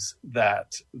believes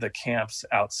that the camps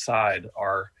outside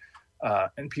are,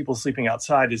 and people sleeping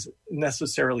outside is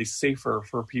necessarily safer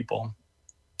for people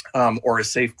or a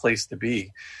safe place to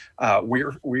be,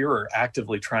 we are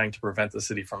actively trying to prevent the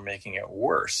city from making it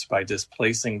worse by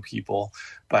displacing people,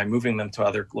 by moving them to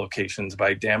other locations,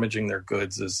 by damaging their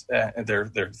goods as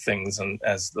their things, and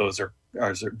as those are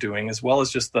doing, as well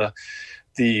as just the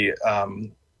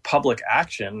public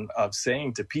action of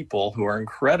saying to people who are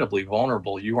incredibly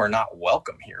vulnerable, you are not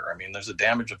welcome here. I mean, there's a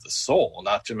damage of the soul,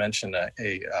 not to mention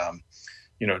a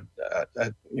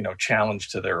challenge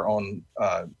to their own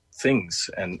things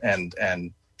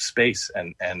and space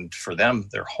and for them,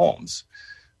 their homes.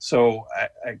 So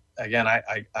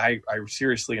I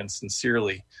seriously and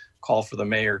sincerely call for the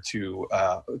mayor to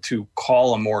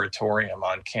call a moratorium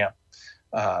on camp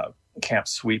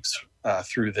sweeps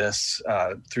through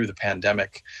the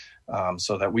pandemic,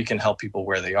 so that we can help people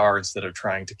where they are instead of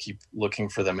trying to keep looking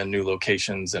for them in new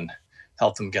locations and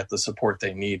help them get the support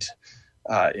they need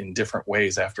in different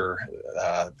ways after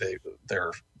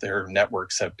their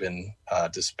networks have been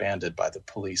disbanded by the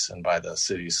police and by the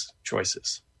city's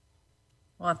choices.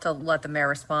 We'll have to let the mayor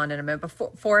respond in a minute.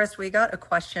 But Forrest, we got a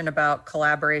question about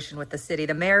collaboration with the city.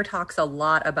 The mayor talks a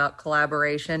lot about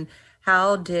collaboration.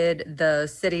 How did the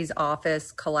city's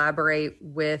office collaborate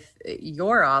with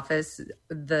your office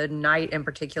the night in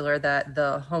particular that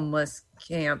the homeless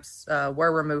camps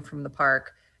were removed from the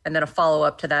park? And then a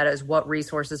follow-up to that is what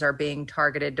resources are being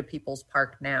targeted to People's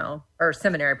Park now, or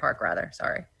Seminary Park rather,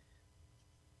 sorry.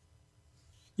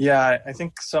 Yeah, I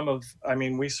think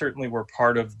we certainly were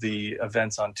part of the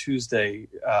events on Tuesday,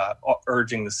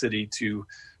 urging the city to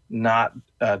not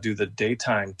do the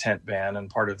daytime tent ban, and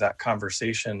part of that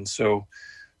conversation. So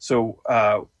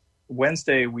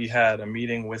Wednesday we had a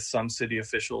meeting with some city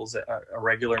officials, a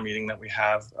regular meeting that we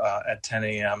have at 10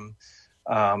 a.m.,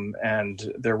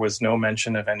 and there was no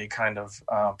mention of any kind of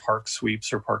park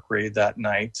sweeps or park raid that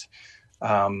night.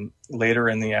 Later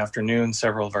in the afternoon,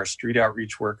 several of our street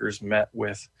outreach workers met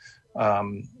with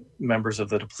members of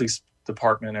the police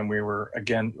department, and we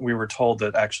were told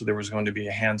that actually there was going to be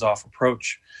a hands-off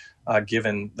approach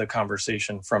given the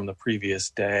conversation from the previous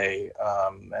day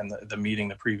and the meeting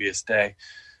the previous day.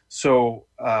 So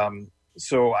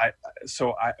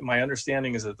my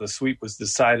understanding is that the sweep was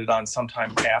decided on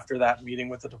sometime after that meeting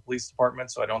with the police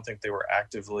department. So I don't think they were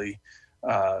actively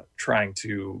trying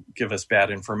to give us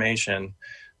bad information,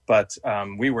 but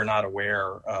we were not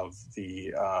aware of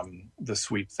the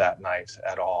sweep that night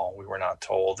at all. We were not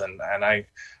told, and I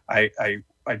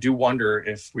do wonder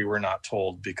if we were not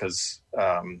told because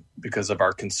of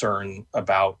our concern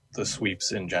about the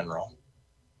sweeps in general.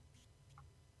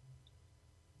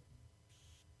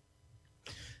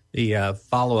 The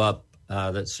follow-up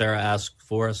that Sarah asked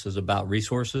for us is about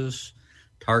resources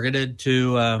targeted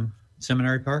to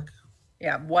Seminary Park.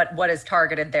 Yeah, what is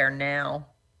targeted there now,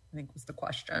 I think was the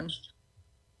question.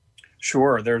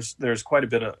 Sure. There's quite a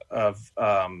bit of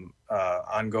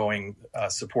ongoing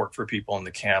support for people in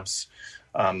the camps.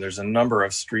 There's a number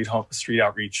of street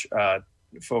outreach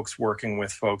folks working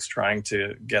with folks, trying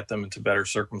to get them into better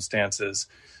circumstances,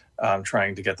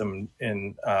 trying to get them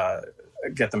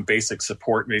basic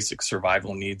support, basic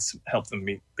survival needs, help them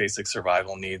meet basic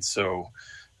survival needs. So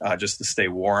just to stay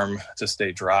warm, to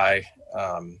stay dry.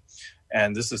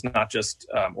 And this is not just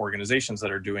organizations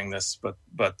that are doing this,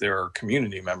 but there are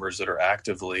community members that are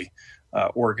actively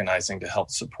organizing to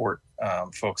help support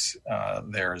folks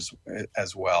there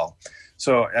as well.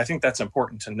 So I think that's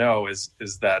important to know is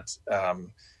that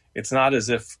it's not as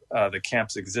if the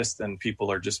camps exist and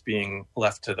people are just being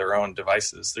left to their own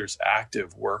devices. There's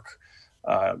active work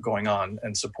going on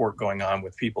and support going on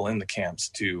with people in the camps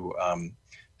to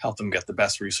help them get the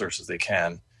best resources they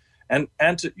can.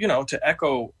 And to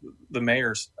echo the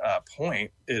mayor's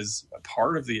point, is a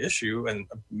part of the issue, and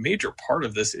a major part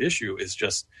of this issue is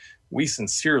just we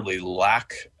sincerely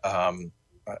lack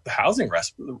housing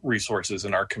resources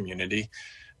in our community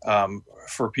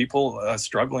for people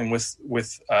struggling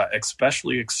with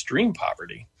especially extreme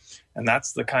poverty, and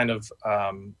that's the kind of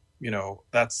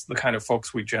that's the kind of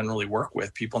folks we generally work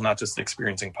with. People not just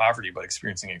experiencing poverty, but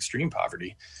experiencing extreme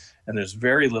poverty. And there's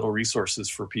very little resources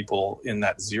for people in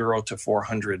that 0 to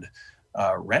 400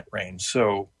 rent range.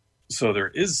 So there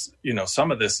is,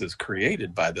 some of this is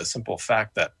created by the simple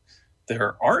fact that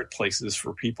there aren't places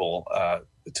for people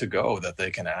to go that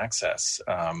they can access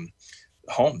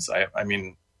homes. I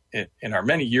mean, in our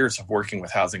many years of working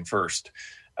with Housing First,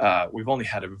 we've only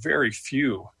had a very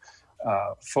few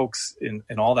folks in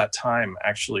all that time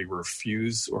actually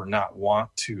refuse or not want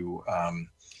to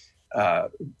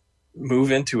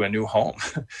move into a new home.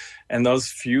 And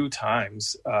those few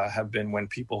times have been when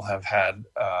people have had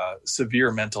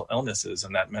severe mental illnesses,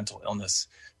 and that mental illness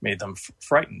made them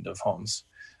frightened of homes.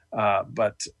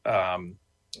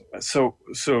 So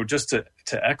just to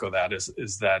echo that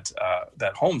is that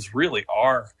that homes really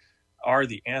are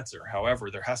the answer. However,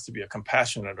 there has to be a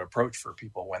compassionate approach for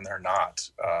people when they're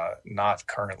not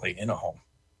currently in a home.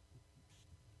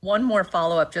 One more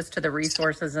follow-up just to the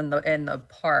resources in the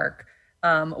park.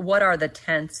 What are the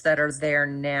tents that are there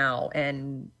now,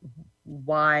 and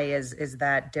why is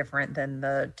that different than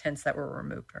the tents that were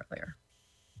removed earlier?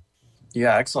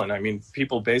 Yeah, excellent. I mean,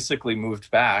 people basically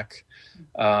moved back.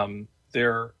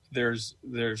 There's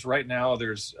right now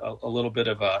there's a little bit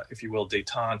of a, if you will,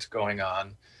 détente going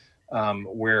on,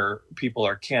 where people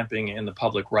are camping in the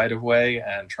public right of way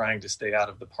and trying to stay out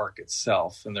of the park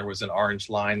itself. And there was an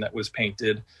orange line that was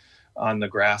painted on the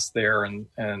grass there, and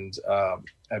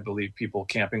I believe people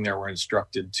camping there were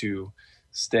instructed to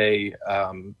stay,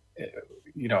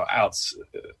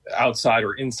 outside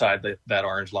or inside that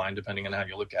orange line, depending on how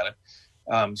you look at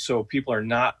it. So people are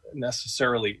not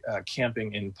necessarily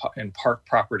camping in park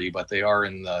property, but they are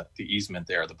in the easement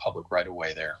there, the public right of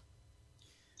way there.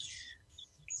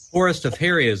 Forrest, if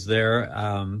Harry is there,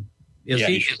 is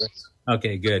he? Sure.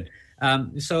 Okay, good.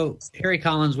 So Harry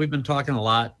Collins, we've been talking a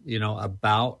lot,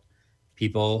 about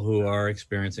people who are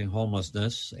experiencing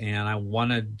homelessness, and I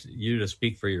wanted you to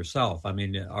speak for yourself. I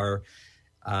mean,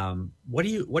 what do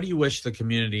you wish the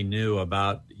community knew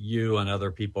about you and other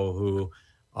people who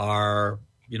are,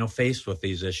 faced with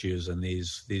these issues and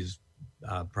these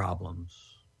problems?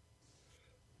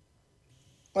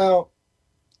 Well,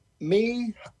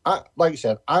 like I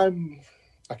said, I'm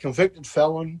a convicted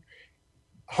felon.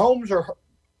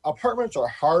 Apartments are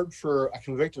hard for a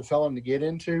convicted felon to get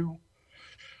into.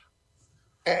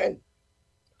 And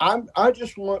I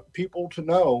just want people to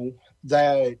know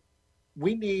that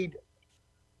we need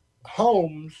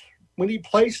homes, we need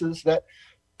places that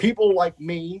people like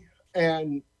me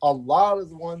and a lot of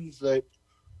the ones that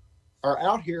are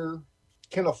out here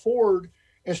can afford,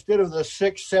 instead of the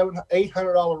 $600, $700,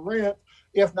 $800 rent,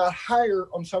 if not higher,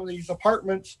 on some of these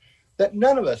apartments that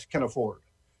none of us can afford.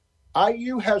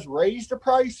 IU has raised the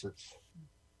prices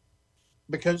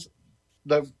because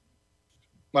the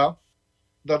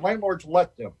landlords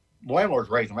let them. The landlords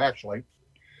raise them, actually.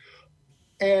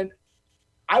 And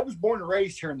I was born and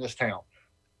raised here in this town.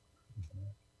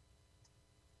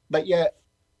 But yet,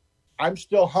 I'm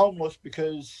still homeless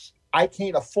because I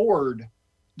can't afford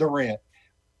the rent.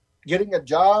 Getting a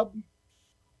job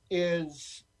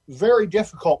is very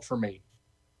difficult for me.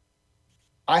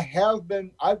 I've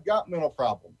got mental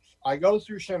problems. I go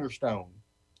through Centerstone.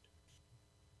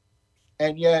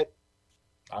 And yet,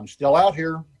 I'm still out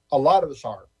here. A lot of us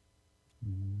are.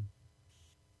 Mm-hmm.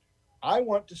 I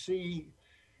want to see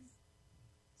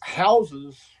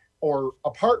houses or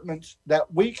apartments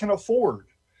that we can afford.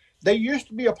 They used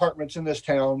to be apartments in this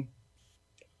town,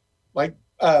 like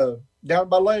down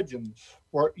by Legends,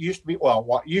 where it used to be,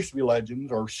 what used to be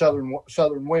Legends or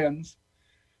Southern Winds,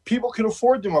 people could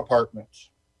afford them apartments.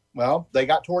 Well, they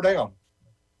got tore down.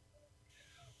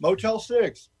 Motel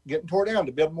 6 getting tore down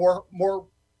to build more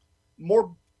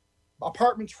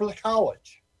apartments for the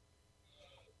college.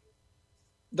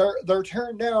 They're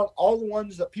tearing down all the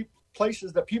ones that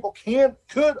places that people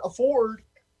could afford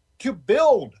to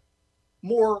build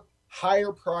more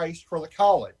higher price for the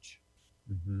college.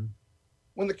 Mm-hmm.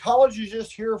 When the college is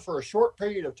just here for a short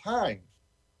period of time,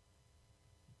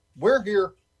 we're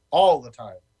here all the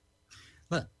time.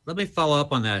 Let me follow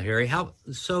up on that, Harry. How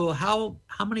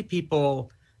many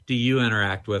people do you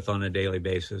interact with on a daily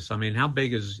basis? I mean, how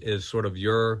big is sort of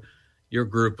your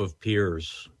group of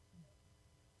peers?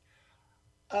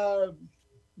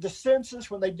 The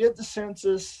census, when they did the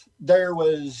census, there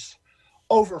was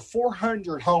over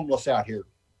 400 homeless out here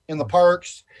in the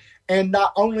parks, and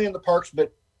not only in the parks,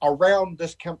 but around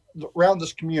this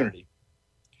community.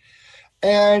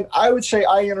 And I would say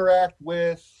I interact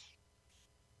with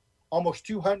almost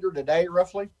 200 a day,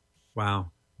 roughly.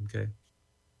 Wow. Okay.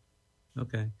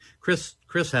 Chris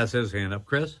has his hand up.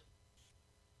 Chris?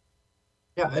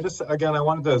 Yeah, I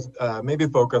wanted to maybe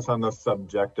focus on the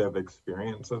subjective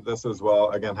experience of this as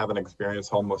well. Again, having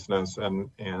experienced homelessness and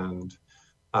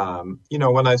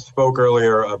when I spoke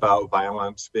earlier about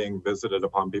violence being visited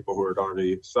upon people who had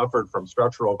already suffered from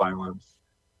structural violence,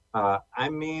 I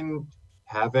mean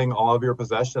having all of your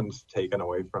possessions taken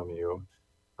away from you,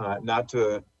 not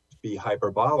to be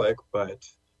hyperbolic, but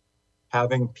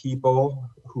having people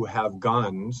who have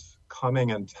guns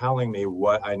coming and telling me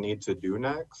what I need to do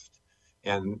next,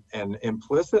 and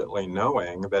implicitly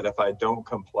knowing that if I don't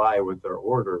comply with their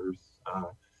orders,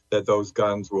 that those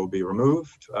guns will be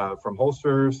removed from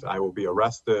holsters, I will be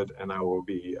arrested, and I will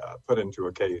be put into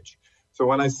a cage. So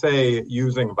when I say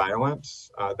using violence,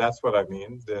 that's what I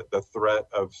mean. The threat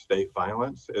of state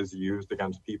violence is used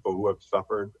against people who have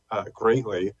suffered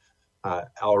greatly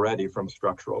already from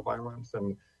structural violence.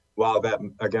 And while that,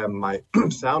 again, might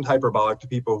sound hyperbolic to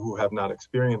people who have not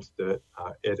experienced it,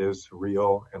 it is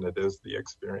real and it is the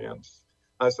experience.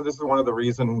 So this is one of the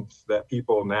reasons that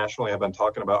people nationally have been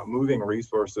talking about moving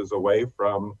resources away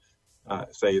from,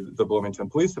 say, the Bloomington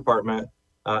Police Department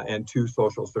and to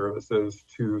social services,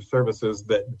 to services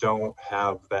that don't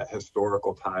have that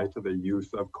historical tie to the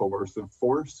use of coercive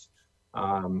force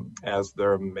as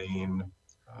their main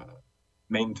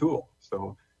tool.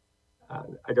 So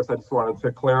I guess I just wanted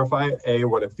to clarify, A,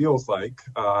 what it feels like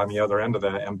on the other end of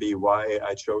that, and B, why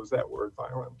I chose that word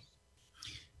violence.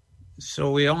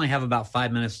 So we only have about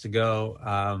 5 minutes to go.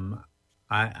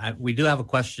 We do have a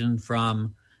question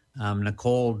from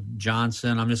Nicole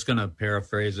Johnson. I'm just going to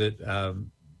paraphrase it.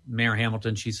 Mayor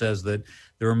Hamilton, she says that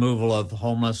the removal of the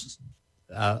homeless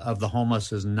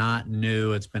is not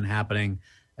new. It's been happening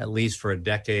at least for a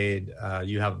decade.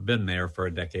 You haven't been there for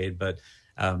a decade, but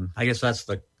I guess that's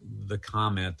the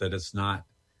comment, that it's not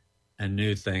a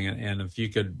new thing. And if you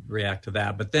could react to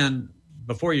that. But then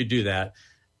before you do that,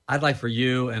 I'd like for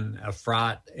you and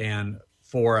Efrat and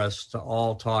Forrest to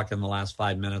all talk in the last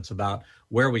 5 minutes about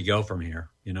where we go from here.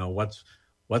 You know, what's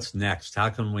next? How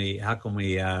can we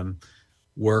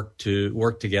work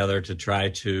together to try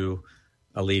to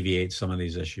alleviate some of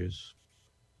these issues?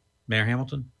 Mayor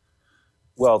Hamilton?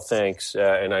 Well, thanks.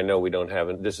 And I know we don't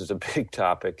have this is a big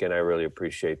topic, and I really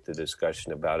appreciate the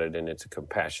discussion about it. And it's a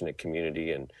compassionate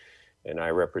community, and I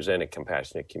represent a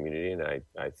compassionate community, and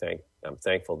I'm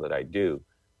thankful that I do.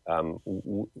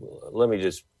 Let me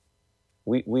just,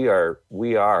 we are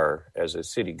as a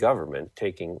city government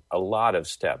taking a lot of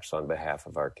steps on behalf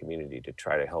of our community to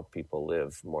try to help people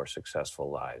live more successful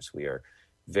lives. We are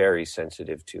very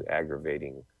sensitive to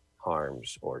aggravating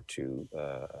harms or to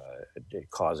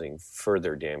causing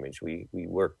further damage. We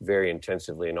work very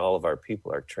intensively, and all of our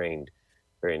people are trained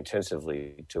very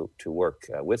intensively to work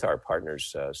with our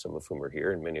partners, some of whom are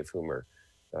here and many of whom are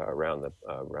around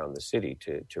the city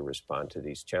to respond to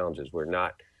these challenges. We're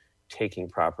not taking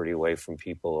property away from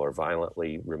people or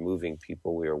violently removing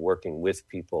people. We are working with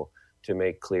people to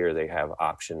make clear they have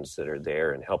options that are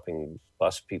there, and helping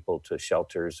bus people to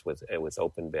shelters with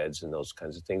open beds and those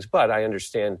kinds of things. But I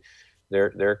understand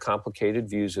there are complicated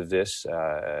views of this,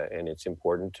 and it's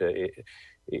important to.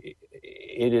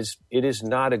 It is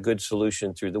not a good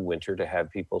solution through the winter to have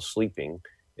people sleeping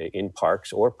in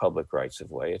parks or public rights of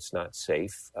way. It's not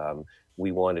safe.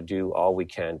 We want to do all we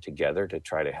can together to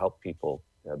try to help people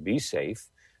be safe.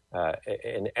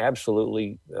 And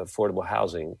absolutely affordable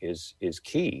housing is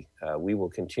key. We will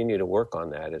continue to work on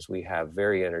that, as we have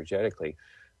very energetically.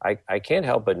 I can't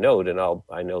help but note, and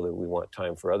I know that we want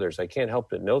time for others, I can't help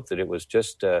but note that it was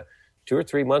just 2 or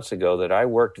 3 months ago that I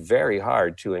worked very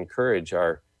hard to encourage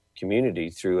our community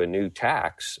through a new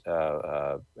tax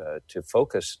to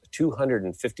focus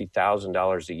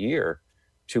 $250,000 a year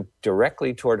to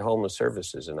directly toward homeless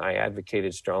services. And I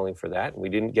advocated strongly for that, and we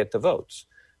didn't get the votes.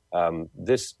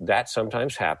 That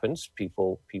sometimes happens.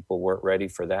 People weren't ready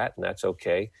for that, and that's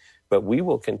okay. But we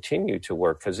will continue to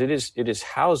work because it is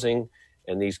housing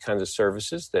and these kinds of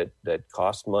services that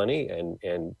cost money,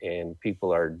 and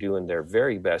people are doing their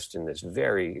very best in this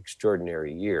very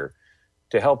extraordinary year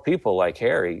to help people like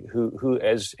Harry, who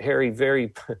as Harry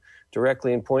very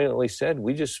directly and poignantly said,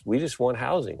 we just want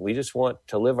housing. We just want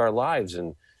to live our lives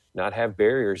and not have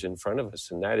barriers in front of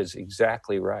us. And that is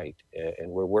exactly right.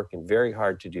 And we're working very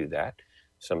hard to do that.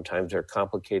 Sometimes there are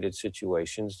complicated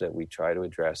situations that we try to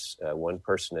address one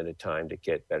person at a time to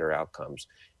get better outcomes.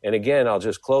 And again, I'll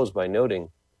just close by noting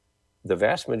the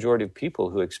vast majority of people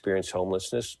who experience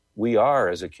homelessness, we are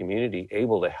as a community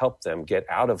able to help them get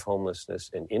out of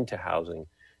homelessness and into housing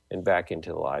and back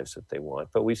into the lives that they want.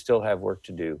 But we still have work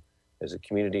to do as a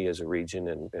community, as a region,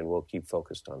 and we'll keep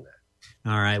focused on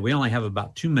that. All right. We only have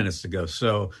about 2 minutes to go.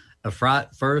 So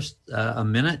Efrat, first a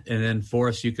minute, and then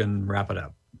Forrest, you can wrap it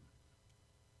up.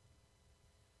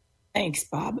 Thanks,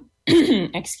 Bob.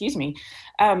 Excuse me.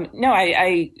 No,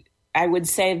 I would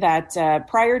say that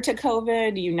prior to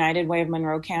COVID, United Way of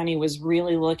Monroe County was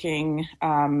really looking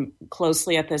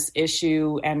closely at this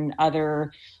issue and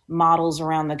other models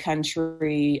around the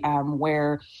country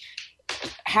where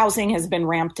housing has been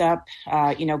ramped up,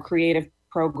 creative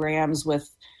programs with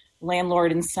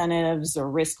landlord incentives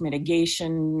or risk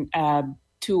mitigation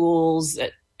tools,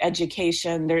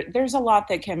 education. There's a lot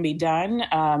that can be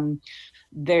done.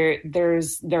 There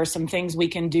are some things we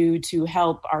can do to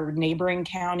help our neighboring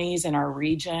counties and our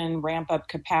region ramp up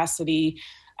capacity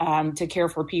to care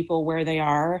for people where they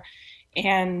are.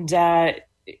 And I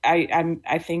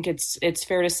think it's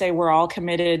fair to say we're all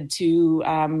committed to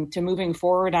moving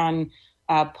forward on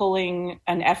pulling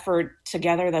an effort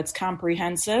together that's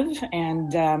comprehensive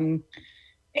and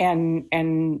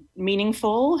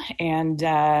meaningful and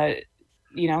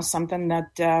something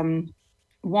that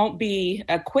won't be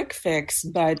a quick fix,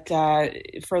 but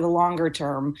for the longer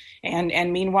term.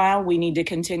 And meanwhile, we need to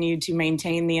continue to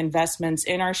maintain the investments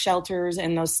in our shelters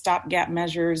and those stopgap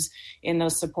measures in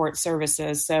those support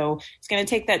services. So it's going to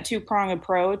take that two-prong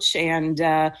approach, and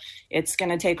it's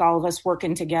going to take all of us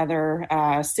working together,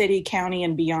 city, county,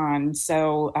 and beyond.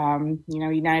 So,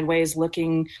 United Way is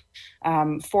looking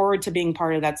forward to being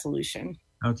part of that solution.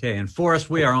 Okay. And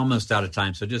Forrest, we are almost out of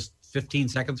time. So just 15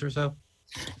 seconds or so.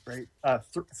 Great.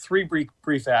 Three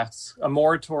brief acts: a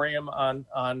moratorium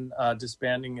on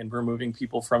disbanding and removing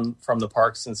people from the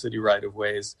parks and city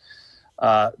right-of-ways,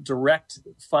 direct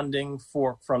funding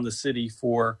from the city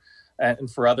for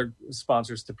other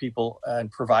sponsors to people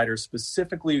and providers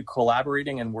specifically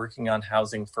collaborating and working on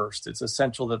housing first. It's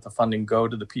essential that the funding go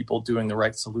to the people doing the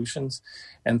right solutions.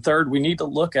 And third, we need to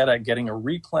look at getting a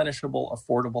replenishable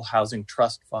affordable housing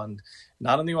trust fund,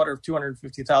 not in the order of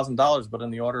 $250,000, but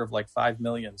in the order of like $5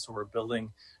 million. So we're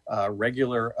building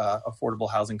regular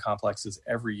affordable housing complexes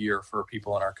every year for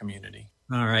people in our community.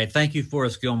 All right. Thank you,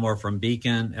 Forrest Gilmore from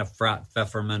Beacon, Efrat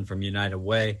Pfefferman from United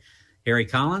Way, Harry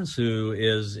Collins, who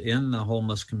is in the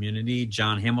homeless community,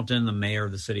 John Hamilton, the mayor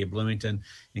of the city of Bloomington,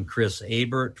 and Chris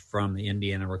Abert from the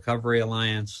Indiana Recovery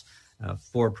Alliance,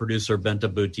 for producer Benta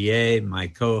Boutier, my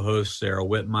co-host Sarah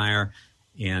Whitmire,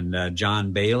 and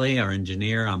John Bailey, our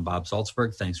engineer. I'm Bob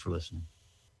Salzberg. Thanks for listening.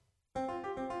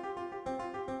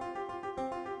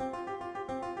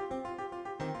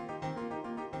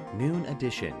 Noon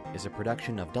Edition is a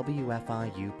production of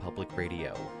WFIU Public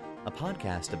Radio. A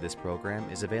podcast of this program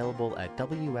is available at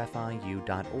wfiu.org/Noon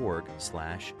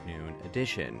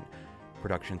Edition.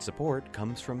 Production support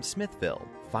comes from Smithville,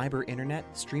 fiber internet,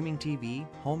 streaming TV,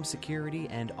 home security,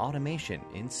 and automation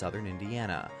in southern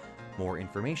Indiana. More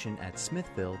information at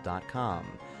smithville.com.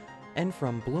 And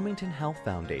from Bloomington Health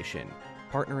Foundation,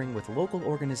 partnering with local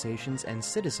organizations and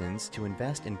citizens to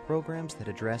invest in programs that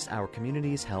address our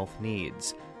community's health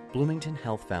needs. Bloomington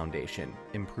Health Foundation,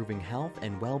 improving health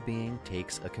and well-being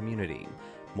takes a community.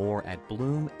 More at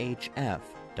bloomhf.org.